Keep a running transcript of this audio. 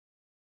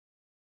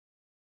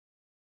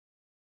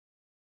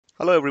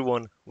Hello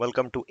everyone,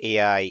 welcome to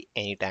AI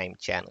Anytime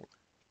channel.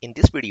 In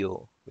this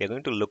video, we are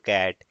going to look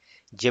at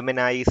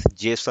Gemini's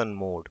JSON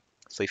mode.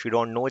 So if you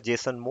don't know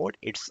JSON mode,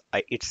 it's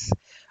a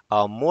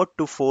mode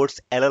to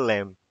force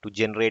LLM to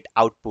generate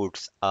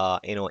outputs,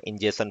 in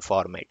JSON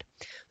format.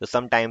 So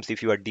sometimes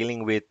if you are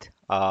dealing with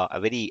a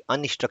very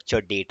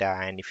unstructured data,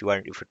 and if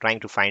you're trying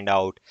to find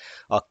out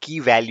a key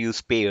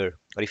values pair,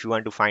 or if you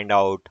want to find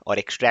out or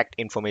extract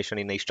information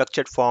in a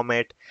structured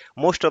format,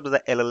 most of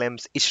the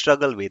LLMs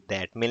struggle with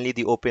that, mainly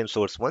the open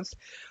source ones.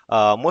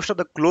 Most of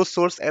the closed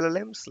source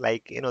LLMs,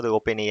 like the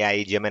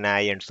OpenAI,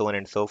 Gemini, and so on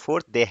and so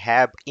forth, they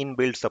have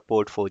inbuilt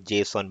support for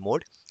JSON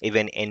mode.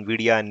 Even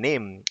NVIDIA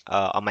name,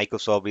 a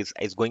Microsoft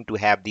is going to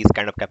have these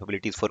kind of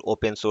capabilities for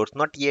open source.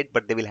 Not yet,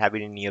 but they will have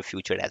it in near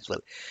future as well.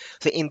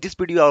 So in this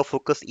video, our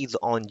focus is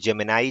on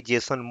Gemini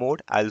JSON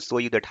mode. I'll show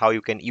you that how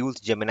you can use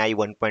Gemini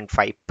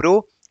 1.5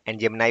 Pro and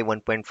Gemini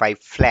 1.5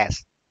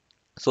 Flash.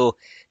 So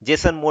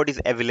JSON mode is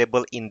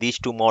available in these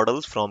two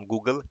models from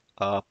Google,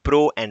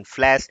 Pro and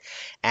Flash,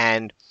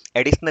 and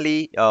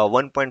additionally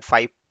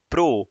 1.5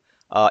 Pro,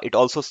 it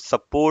also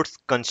supports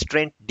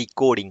constraint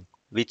decoding,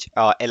 which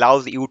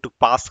allows you to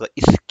pass a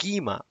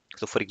schema.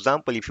 So for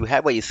example, if you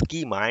have a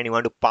schema and you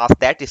want to pass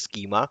that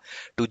schema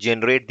to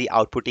generate the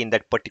output in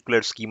that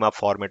particular schema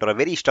format or a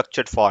very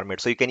structured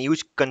format, so you can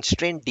use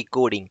constraint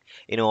decoding,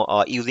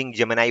 using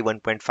Gemini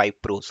 1.5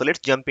 Pro. So let's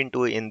jump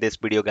into in this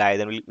video, guys,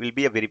 and we'll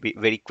be a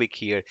very quick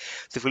here.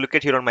 So if you look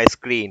at here on my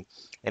screen,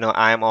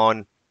 I am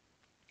on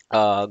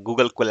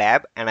Google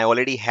Colab, and I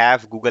already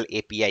have Google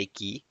API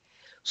key.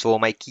 So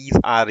my keys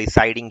are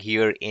residing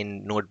here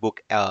in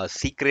notebook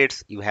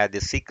secrets. You have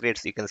the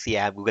secrets. You can see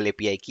I have Google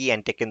API key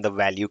and taken the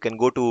value. You can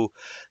go to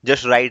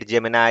just write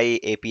Gemini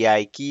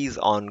API keys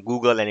on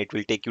Google, and it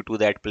will take you to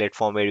that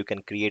platform where you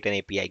can create an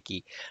API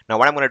key. Now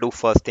what I'm going to do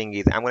first thing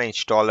is I'm going to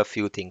install a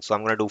few things. So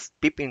I'm going to do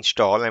pip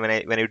install, and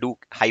when I do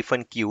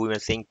 -q, when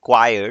saying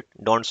quiet,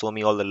 don't show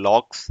me all the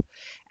logs,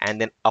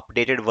 and then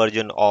updated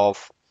version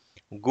of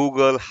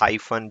Google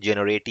hyphen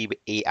generative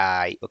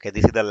AI. Okay,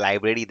 this is the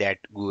library that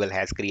Google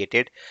has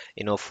created,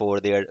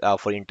 for their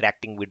for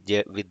interacting with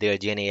their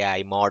Gen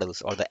AI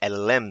models or the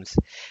LLMs.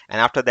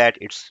 And after that,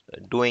 it's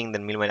doing.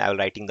 Then meanwhile, I'm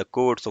writing the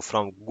code. So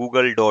from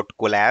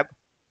Google.colab,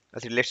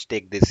 let's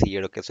take this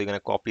here. Okay, so you're gonna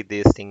copy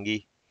this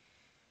thingy,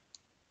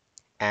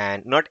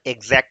 and not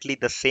exactly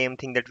the same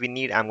thing that we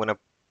need. I'm gonna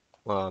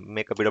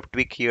make a bit of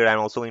tweak here. I'm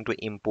also going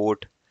to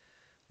import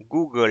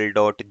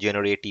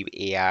Google.generative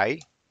AI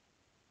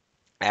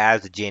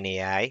as Gen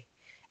AI,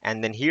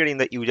 and then here in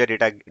the user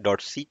data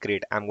dot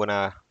secret, I'm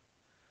gonna,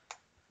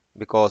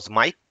 because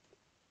my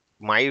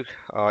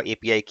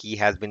API key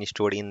has been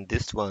stored in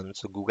this one,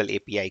 so Google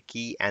API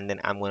key, and then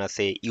I'm gonna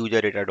say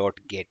user data dot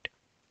get,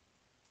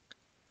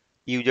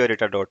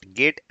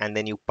 and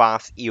then you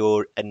pass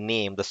your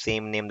name, the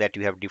same name that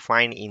you have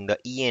defined in the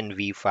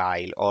env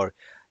file, or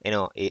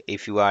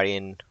if you are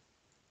in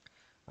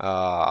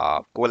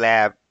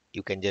Colab,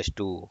 you can just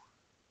do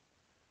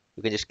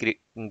you can just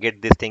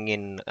get this thing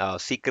in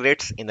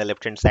secrets in the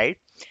left hand side.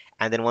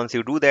 And then once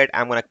you do that,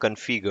 I'm going to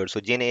configure. So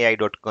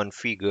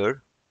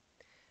genai.configure,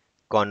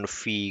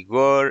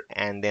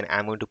 and then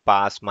I'm going to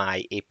pass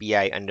my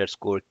API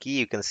underscore key.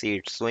 You can see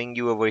it's showing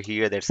you over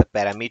here. There's a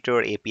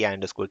parameter API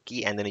underscore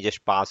key, and then you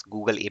just pass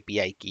Google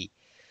API key.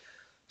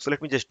 So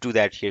let me just do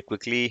that here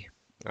quickly.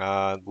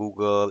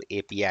 Google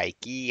API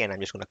key, and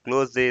I'm just going to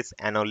close this,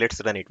 and now let's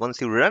run it.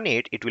 Once you run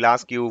it, it will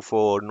ask you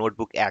for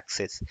notebook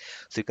access.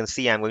 So you can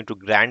see I'm going to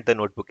grant the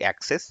notebook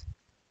access.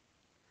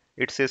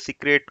 It says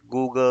secret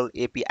Google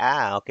API.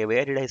 Ah, okay,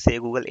 where did I say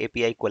Google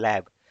API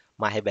collab?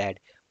 My bad.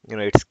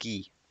 It's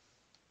key.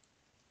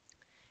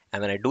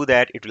 And when I do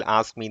that, it will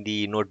ask me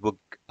the notebook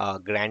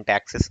grant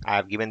access. I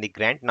have given the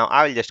grant. Now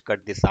I will just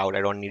cut this out.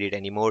 I don't need it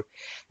anymore.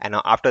 And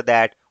now after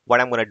that,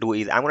 what I'm going to do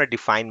is I'm going to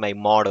define my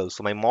model.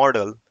 So my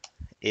model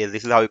is,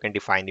 this is how you can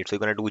define it. So you're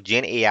going to do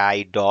gen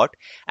AI dot,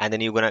 and then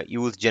you're going to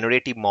use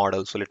generative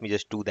model. So let me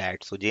just do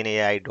that. So gen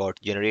AI dot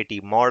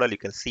generative model. You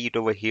can see it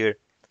over here.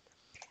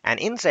 And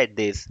inside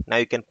this, now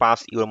you can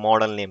pass your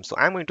model name. So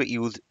I'm going to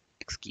use,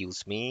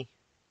 excuse me,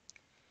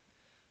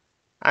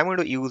 I'm going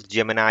to use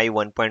Gemini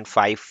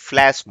 1.5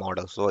 Flash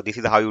model. So this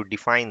is how you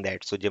define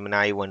that. So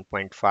Gemini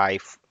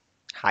 1.5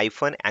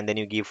 hyphen, and then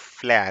you give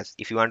Flash.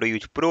 If you want to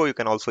use Pro, you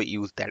can also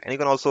use that. And you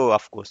can also,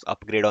 of course,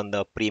 upgrade on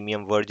the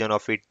premium version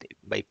of it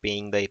by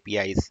paying the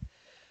APIs,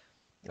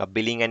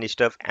 billing and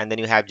stuff. And then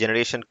you have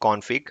generation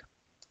config.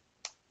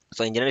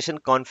 So in generation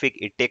config,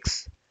 it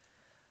takes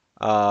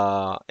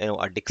a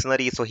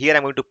dictionary. So here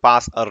I'm going to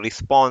pass a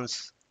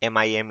response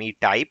MIME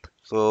type.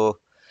 So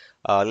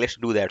let's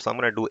do that. So I'm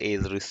going to do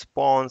is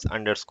response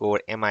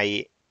underscore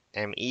MIME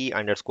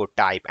underscore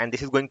type, and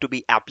this is going to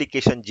be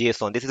application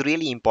JSON. This is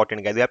really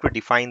important, guys. You have to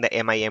define the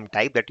MIM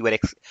type that you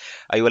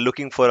are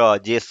looking for a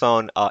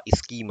JSON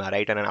schema,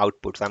 right, and an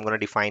output. So I'm going to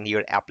define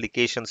here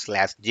application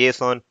slash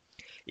JSON.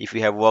 If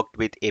you have worked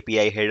with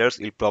API headers,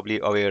 you're probably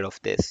aware of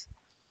this.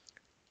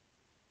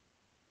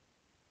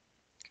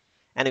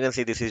 And you can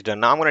see this is done.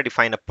 Now I'm going to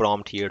define a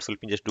prompt here. So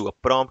let me just do a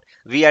prompt.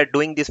 We are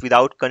doing this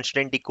without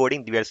constraint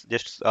decoding. We are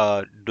just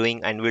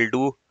doing, and we'll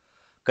do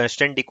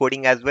constraint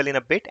decoding as well in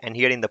a bit. And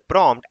here in the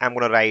prompt, I'm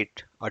going to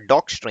write a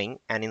doc string,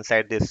 and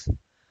inside this,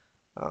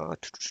 uh,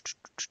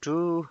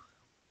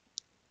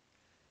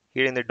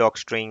 here in the doc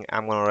string,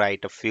 I'm going to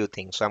write a few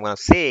things. So I'm going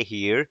to say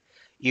here,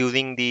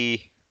 using the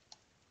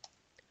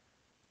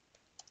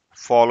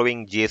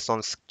following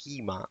JSON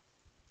schema,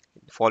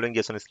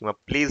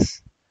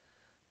 please,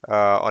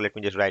 or let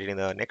me just write it in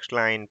the next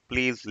line.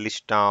 Please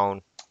list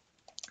down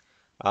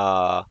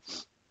uh,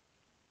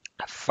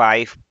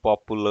 5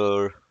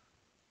 popular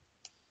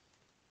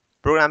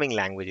programming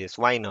languages.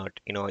 Why not?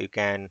 You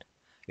can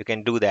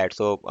do that.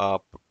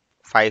 So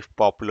 5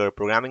 popular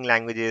programming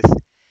languages,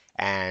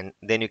 and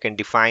then you can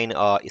define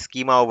a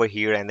schema over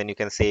here, and then you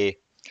can say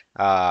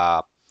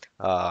uh,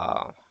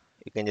 uh,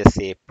 you can just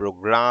say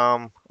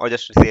program, or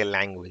just say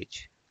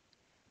language.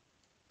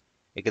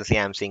 You can see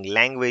I'm saying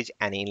language,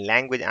 and in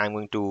language I'm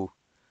going to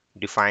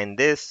define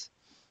this,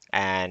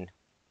 and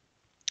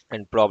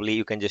probably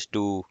you can just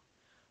do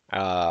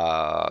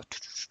uh,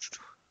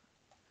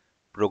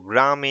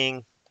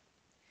 programming.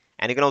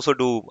 And you can also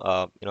do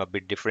a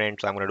bit different.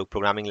 So I'm going to do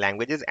programming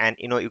languages, and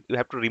you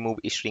have to remove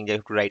string. You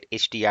have to write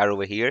str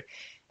over here,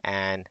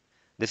 and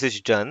this is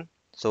done.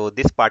 So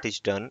this part is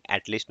done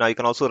at least. Now you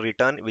can also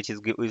return, which is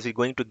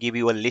going to give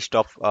you a list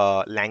of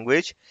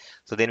language.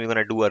 So then we're going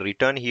to do a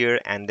return here,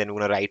 and then we're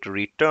going to write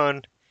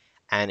return,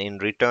 and in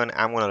return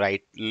I'm going to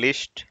write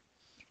list,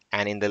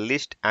 and in the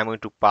list I'm going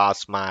to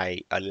pass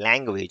my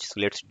language. So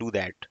let's do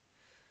that.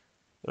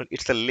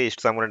 It's a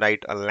list, so I'm going to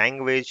write a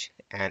language,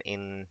 and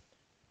in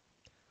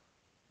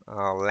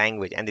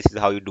language, and this is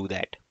how you do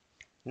that.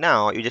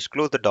 Now you just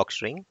close the doc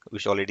string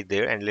which is already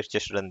there, and let's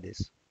just run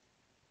this.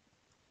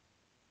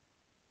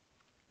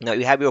 Now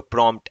you have your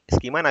prompt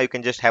schema. Now you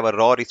can just have a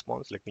raw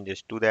response. Let me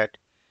just do that,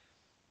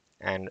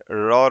 and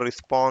raw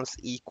response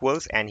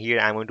equals, and here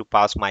I'm going to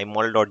pass my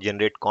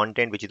model.generate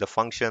content, which is a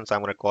function. So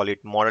I'm going to call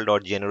it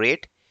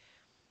model.generate.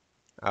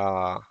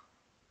 uh,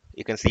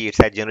 you can see it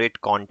said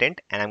generate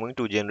content, and I'm going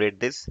to generate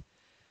this,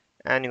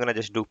 and you're going to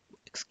just do,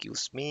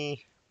 excuse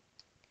me,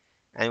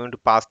 I'm going to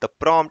pass the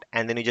prompt,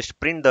 and then you just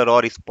print the raw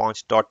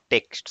response dot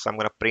text. So I'm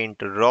going to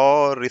print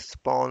raw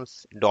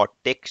response dot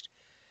text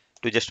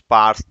to just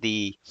parse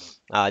the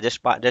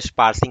just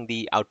parsing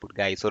the output,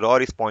 guys. So raw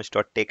response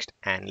dot text,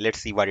 and let's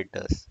see what it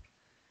does.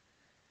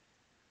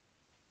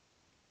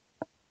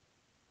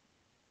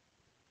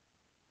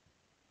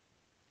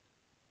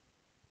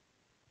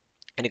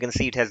 And you can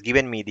see it has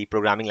given me the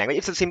programming language.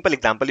 It's a simple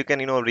example. You can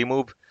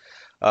remove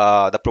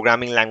the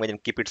programming language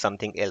and keep it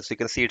something else. So you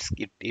can see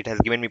it has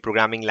given me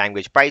programming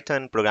language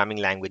Python, programming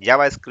language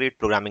JavaScript,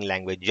 programming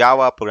language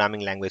Java,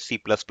 programming language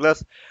C++,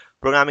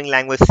 programming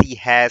language C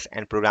hash,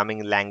 and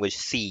programming language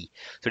C.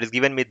 So it has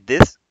given me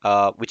this,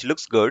 which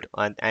looks good.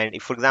 And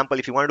if, for example,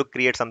 if you want to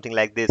create something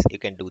like this, you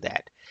can do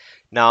that.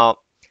 Now,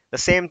 the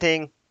same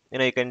thing,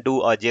 you can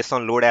do a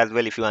JSON load as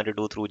well if you want to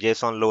do through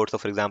JSON load. So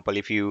for example,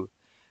 if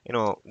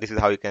this is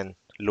how you can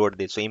load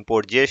this. So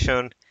import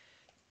JSON.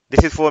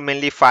 This is for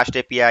mainly fast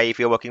API. If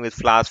you're working with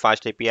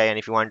fast API, and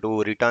if you want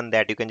to return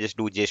that, you can just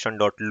do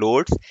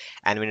JSON.loads.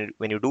 And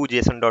when you do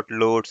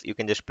JSON.loads, you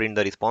can just print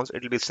the response.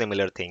 It will be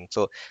similar thing.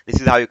 So this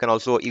is how you can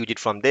also use it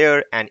from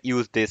there, and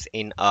use this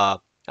in a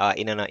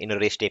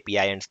REST API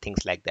and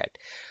things like that.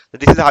 So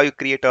this is how you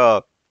create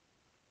a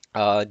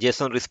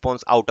JSON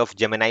response out of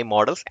Gemini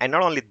models. And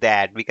not only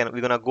that, we're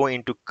gonna go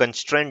into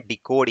constraint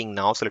decoding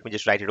now. So let me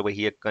just write it over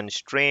here: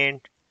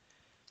 constraint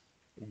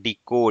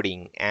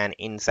decoding. And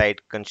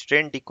inside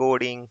constraint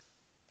decoding,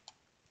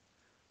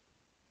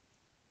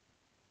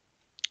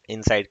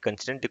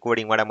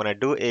 what I'm going to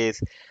do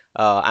is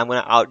I'm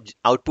going to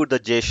output the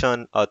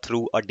JSON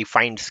through a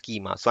defined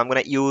schema. So I'm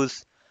going to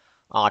use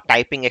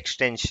typing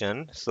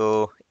extension.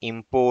 So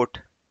import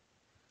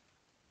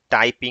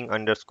typing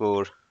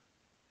underscore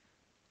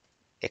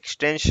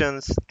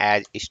extensions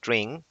as a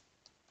string,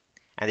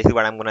 and this is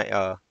what I'm going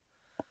to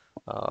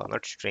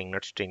not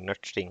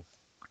string,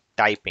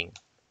 typing.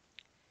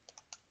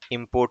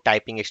 Import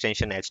typing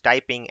extension as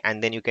typing,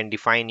 and then you can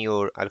define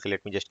your, okay,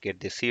 let me just get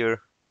this here.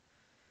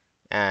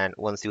 And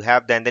once you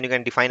have that, then you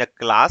can define a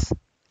class,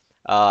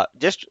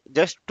 just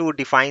to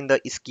define the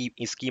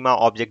schema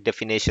object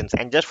definitions,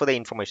 and just for the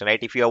information,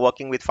 right? If you are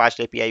working with fast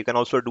API, you can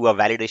also do a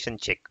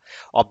validation check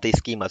of the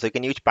schema. So you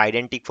can use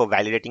Pydantic for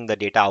validating the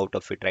data out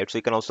of it, right? So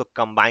you can also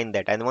combine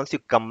that, and once you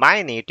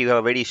combine it, you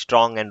have very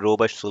strong and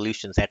robust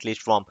solutions, at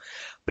least from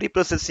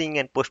pre-processing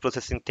and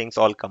post-processing things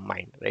all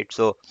combined, right?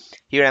 So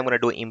here I'm going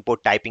to do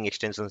import typing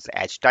extensions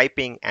as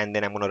typing, and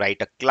then I'm going to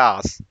write a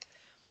class.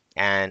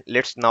 And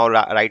let's now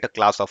write a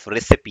class of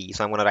recipe.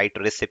 So I'm going to write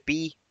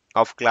recipe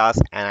of class,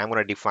 and I'm going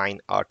to define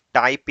a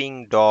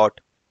typing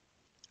dot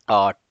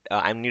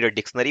I need a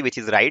dictionary, which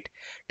is right,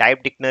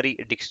 type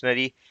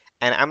dictionary.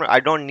 And I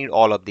don't need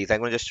all of these. I'm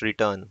going to just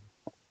return.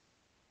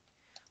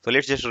 So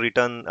let's just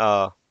return,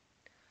 not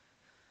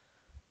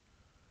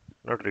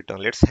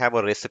return, let's have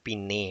a recipe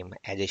name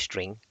as a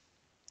string.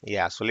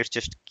 Yeah, so let's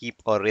just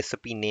keep a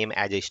recipe name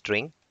as a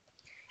string,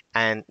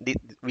 and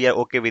we are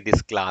okay with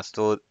this class.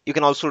 So you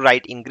can also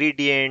write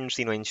ingredients,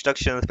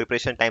 instructions,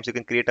 preparation times. You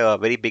can create a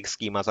very big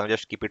schema. So I'll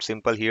just keep it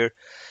simple here.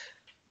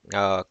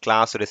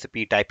 Class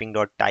recipe typing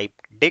dot type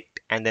dict,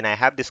 and then I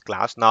have this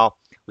class. Now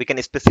we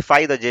can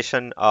specify the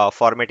JSON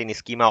format in a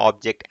schema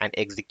object and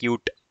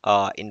execute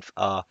on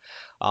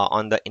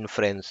the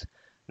inference.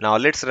 Now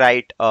let's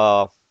direct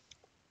the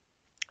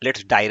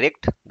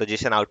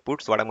JSON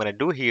output. So what I'm going to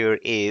do here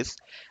is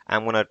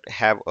I'm going to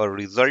have a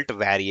result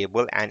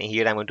variable, and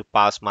here I'm going to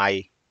pass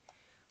my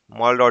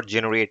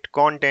model.generate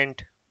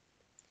content.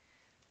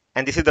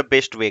 And this is the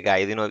best way,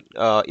 guys.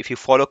 If you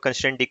follow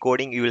constraint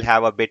decoding, you will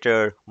have a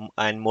better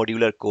and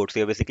modular code. So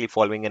you're basically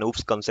following an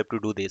OOPS concept to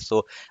do this.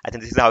 So I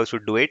think this is how you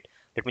should do it.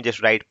 Let me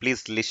just write,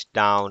 please list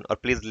down, or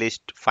please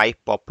list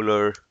 5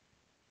 popular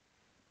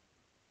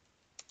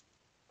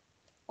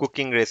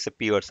cooking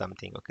recipe or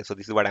something. Okay, so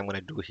this is what I'm going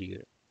to do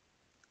here.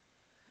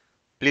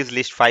 Please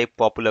list 5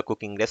 popular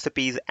cooking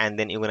recipes, and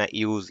then you're going to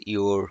use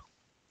your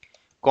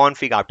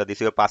config after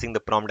this. You're passing the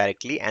prompt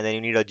directly, and then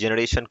you need a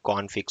generation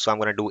config. So I'm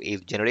going to do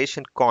is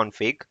generation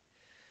config.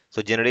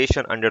 So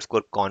generation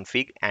underscore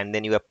config, and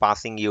then you are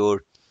passing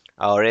your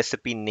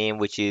recipe name,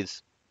 which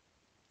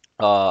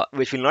will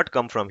not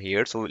come from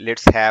here. So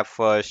let's have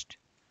first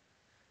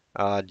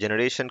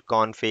generation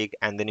config,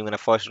 and then you're gonna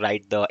first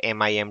write the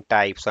MIM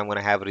type. So I'm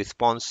gonna have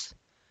response.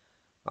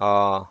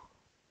 Uh,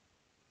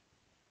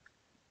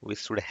 we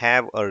should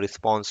have a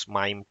response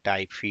MIME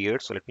type here.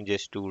 So let me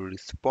just do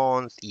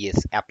response.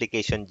 Yes,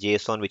 application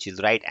JSON, which is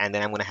right, and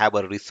then I'm gonna have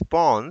a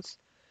response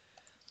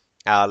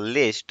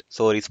list.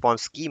 So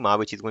response schema,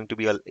 which is going to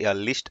be a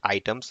list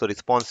item. So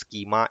response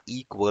schema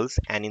equals,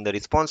 and in the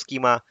response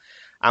schema,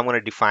 I'm going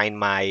to define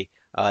my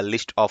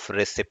list of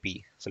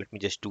recipe. So let me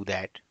just do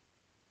that.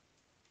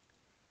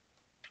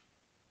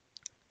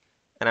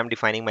 And I'm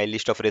defining my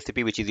list of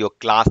recipe, which is your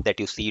class that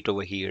you see it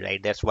over here,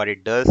 right? That's what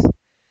it does.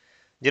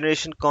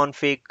 Generation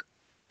config.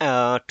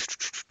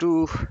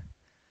 To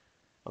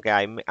Okay,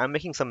 I'm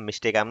making some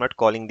mistake. I'm not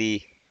calling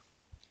the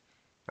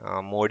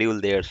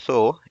module there.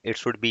 So it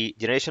should be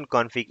generation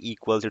config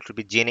equals, it should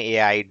be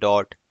genai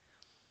dot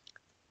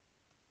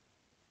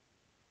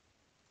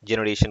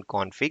generation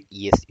config.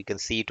 Yes, you can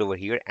see it over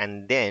here,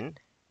 and then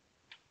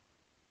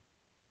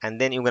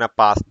you're gonna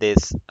pass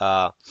this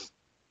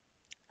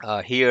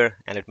here,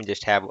 and let me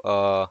just have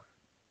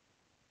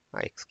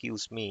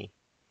excuse me,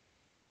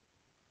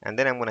 and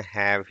then I'm gonna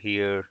have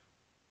here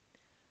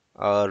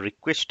a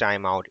request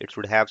timeout. It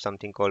should have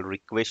something called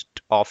request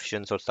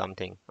options or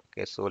something.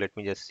 Okay, so let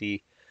me just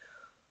see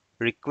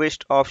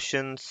request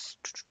options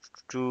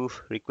to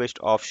request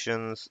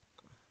options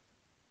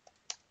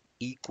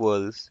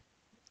equals,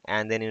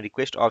 and then in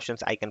request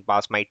options I can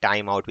pass my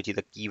timeout, which is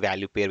a key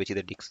value pair, which is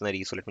a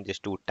dictionary. So let me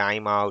just do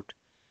timeout,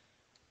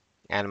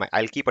 and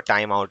I'll keep a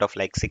timeout of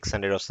like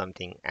 600 or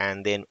something,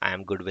 and then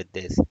I'm good with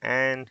this.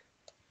 And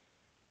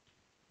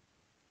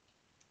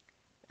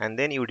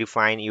then you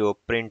define your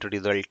print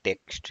result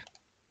text.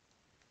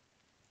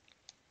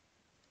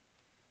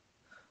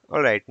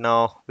 All right,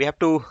 now we have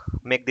to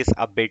make this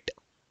a bit.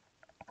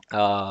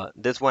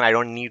 This one I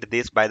don't need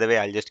this, by the way.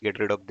 I'll just get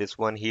rid of this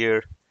one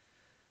here.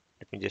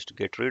 Let me just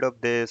get rid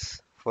of this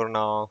for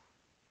now.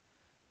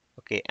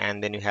 Okay,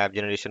 and then you have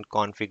generation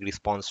config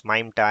response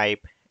MIME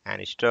type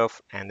and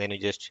stuff, and then you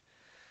just,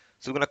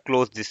 so we're gonna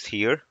close this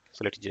here.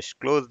 So let's just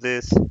close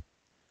this,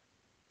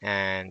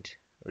 and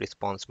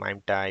response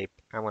MIME type.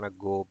 I'm gonna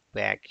go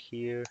back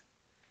here,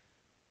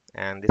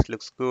 and this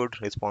looks good.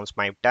 Response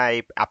MIME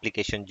type,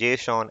 application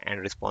JSON,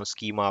 and response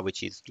schema,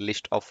 which is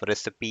list of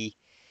recipe.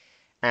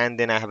 And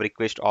then I have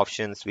request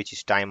options, which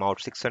is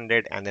timeout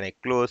 600, and then I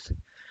close.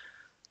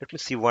 Let me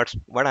see what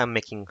I'm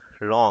making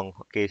wrong.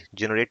 Okay,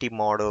 generative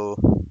model.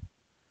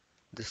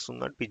 This should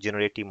not be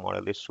generative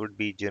model. This should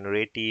be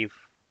generative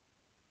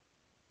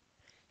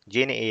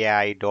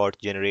GenAI dot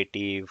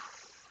generative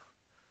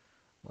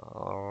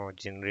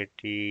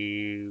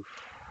generative.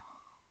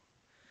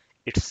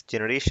 It's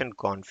generation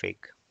config.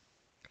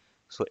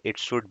 So it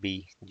should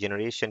be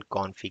generation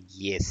config.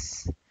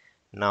 Yes.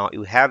 Now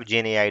you have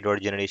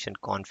GenAI.generation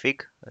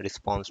config,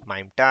 response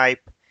MIME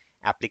type,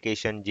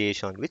 application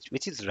JSON,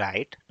 which is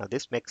right. Now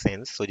this makes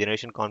sense. So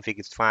generation config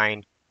is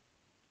fine,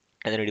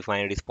 and then you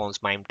define a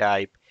response MIME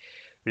type,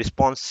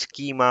 response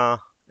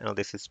schema. Now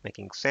this is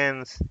making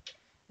sense,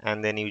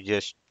 and then you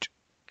just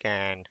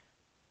can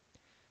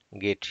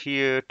get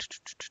here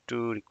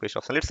to request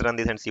option. Let's run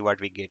this and see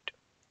what we get.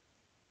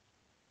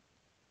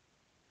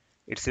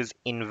 It says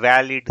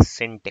invalid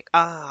syntax.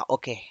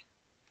 Okay.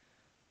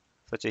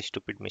 Such a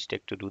stupid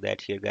mistake to do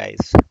that here,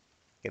 guys.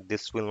 Okay,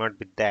 this will not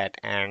be that,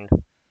 and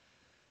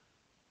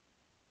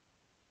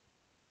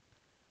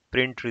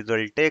print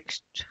result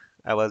text,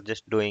 I was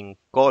just doing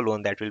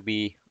colon. That will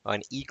be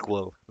an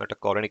equal, not a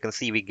colon. You can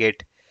see we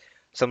get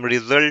some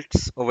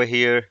results over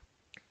here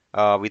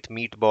with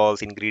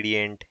meatballs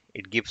ingredient.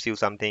 It gives you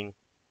something,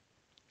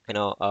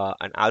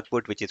 an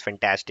output, which is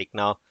fantastic.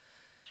 Now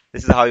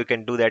this is how you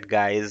can do that,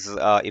 guys.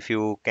 If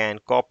you can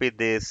copy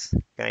this,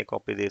 can I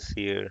copy this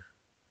here?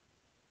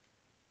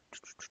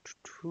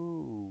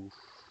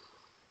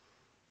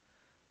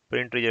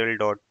 Print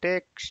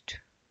result.txt.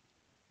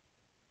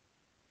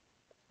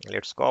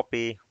 Let's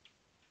copy,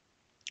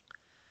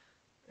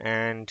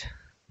 and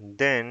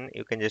then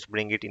you can just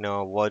bring it in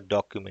a Word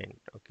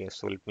document. Okay,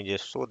 so let me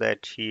just show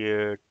that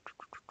here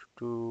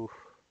to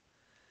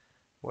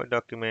Word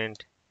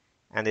document.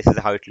 And this is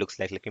how it looks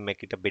like. Let me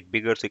make it a bit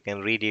bigger so you can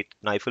read it.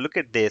 Now, if you look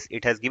at this,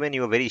 it has given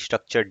you a very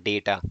structured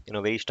data,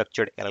 very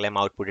structured LLM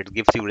output. It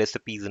gives you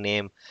recipes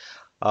name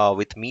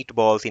with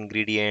meatballs,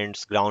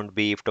 ingredients, ground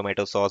beef,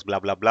 tomato sauce, blah,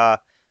 blah, blah.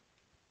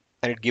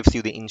 And it gives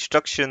you the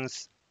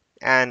instructions.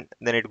 And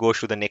then it goes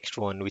to the next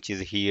one, which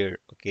is here,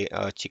 okay,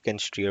 chicken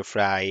stir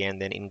fry,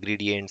 and then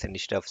ingredients and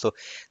stuff. So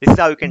this is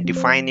how you can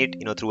define it,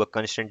 through a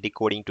constant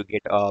decoding to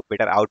get a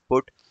better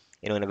output,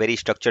 in a very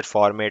structured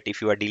format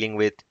if you are dealing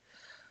with.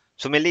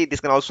 So mainly this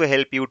can also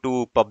help you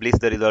to publish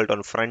the result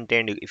on front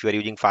end if you are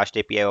using Fast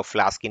API or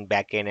Flask in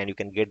back end, and you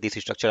can get this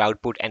structured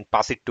output and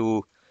pass it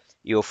to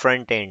your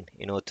front end,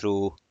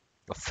 through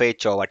a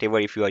fetch or whatever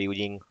if you are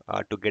using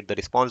to get the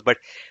response. But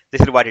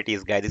this is what it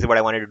is, guys. This is what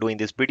I wanted to do in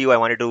this video. I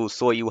wanted to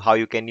show you how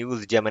you can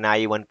use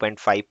Gemini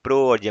 1.5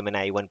 Pro or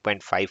Gemini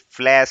 1.5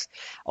 Flash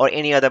or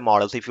any other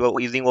models. If you are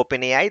using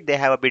OpenAI, they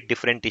have a bit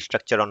different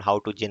structure on how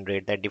to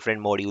generate that,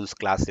 different modules,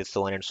 classes,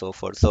 so on and so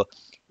forth. So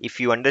if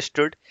you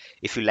understood,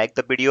 if you like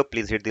the video,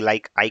 please hit the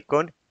like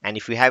icon. And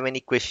if you have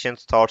any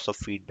questions, thoughts, or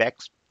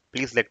feedbacks,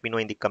 please let me know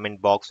in the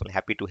comment box. I'm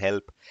happy to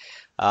help,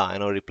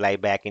 reply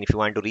back. And if you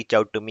want to reach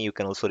out to me, you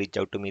can also reach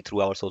out to me through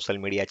our social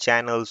media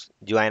channels.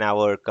 Join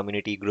our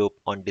community group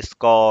on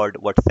Discord,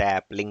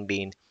 WhatsApp,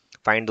 LinkedIn.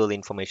 Find those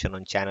information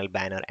on channel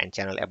banner and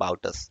channel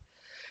about us.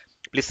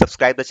 Please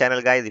subscribe the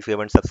channel, guys, if you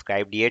haven't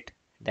subscribed yet.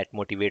 That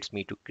motivates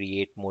me to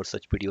create more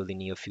such videos in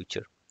near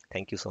future.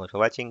 Thank you so much for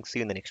watching. See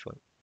you in the next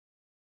one.